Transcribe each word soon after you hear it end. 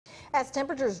As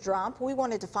temperatures drop, we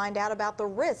wanted to find out about the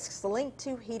risks linked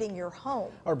to heating your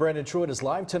home. Our Brandon Truitt is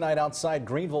live tonight outside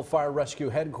Greenville Fire Rescue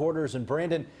Headquarters. And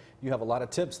Brandon, you have a lot of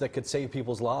tips that could save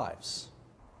people's lives.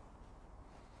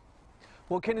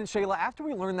 Well, Ken and Shayla, after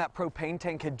we learned that propane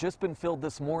tank had just been filled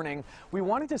this morning, we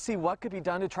wanted to see what could be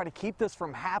done to try to keep this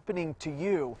from happening to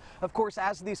you. Of course,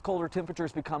 as these colder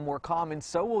temperatures become more common,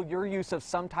 so will your use of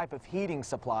some type of heating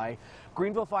supply.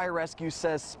 Greenville Fire Rescue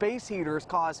says space heaters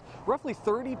cause roughly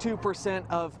 32%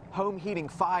 of home heating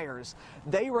fires.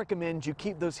 They recommend you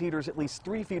keep those heaters at least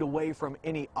 3 feet away from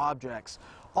any objects.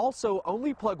 Also,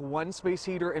 only plug one space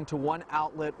heater into one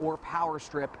outlet or power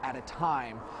strip at a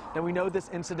time. Now, we know this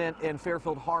incident in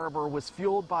Fairfield Harbor was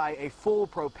fueled by a full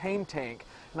propane tank.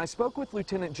 And I spoke with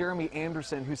Lieutenant Jeremy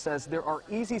Anderson, who says there are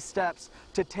easy steps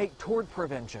to take toward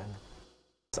prevention.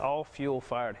 All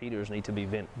fuel-fired heaters need to be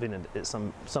vented in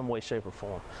some way, shape, or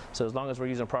form. So as long as we're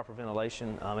using proper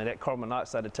ventilation, and that carbon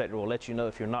monoxide detector will let you know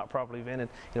if you're not properly vented.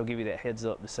 It'll give you that heads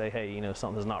up to say, hey,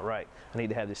 something's not right. I need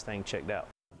to have this thing checked out.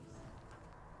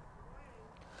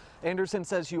 Anderson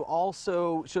says you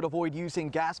also should avoid using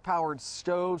gas-powered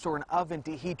stoves or an oven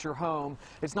to heat your home.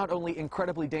 It's not only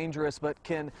incredibly dangerous, but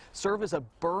can serve as a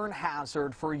burn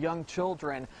hazard for young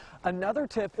children. Another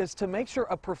tip is to make sure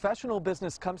a professional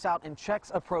business comes out and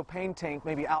checks a propane tank,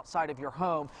 maybe outside of your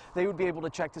home. They would be able to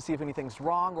check to see if anything's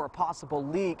wrong or a possible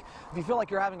leak. If you feel like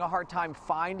you're having a hard time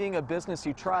finding a business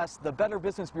you trust, the Better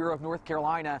Business Bureau of North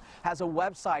Carolina has a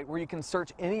website where you can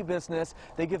search any business.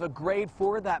 They give a grade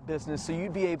for that business, so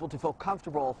you'd be able to feel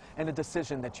comfortable in a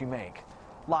decision that you make.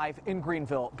 Live in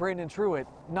Greenville, Brandon Truitt,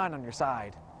 9 on your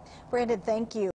side. Brandon, thank you.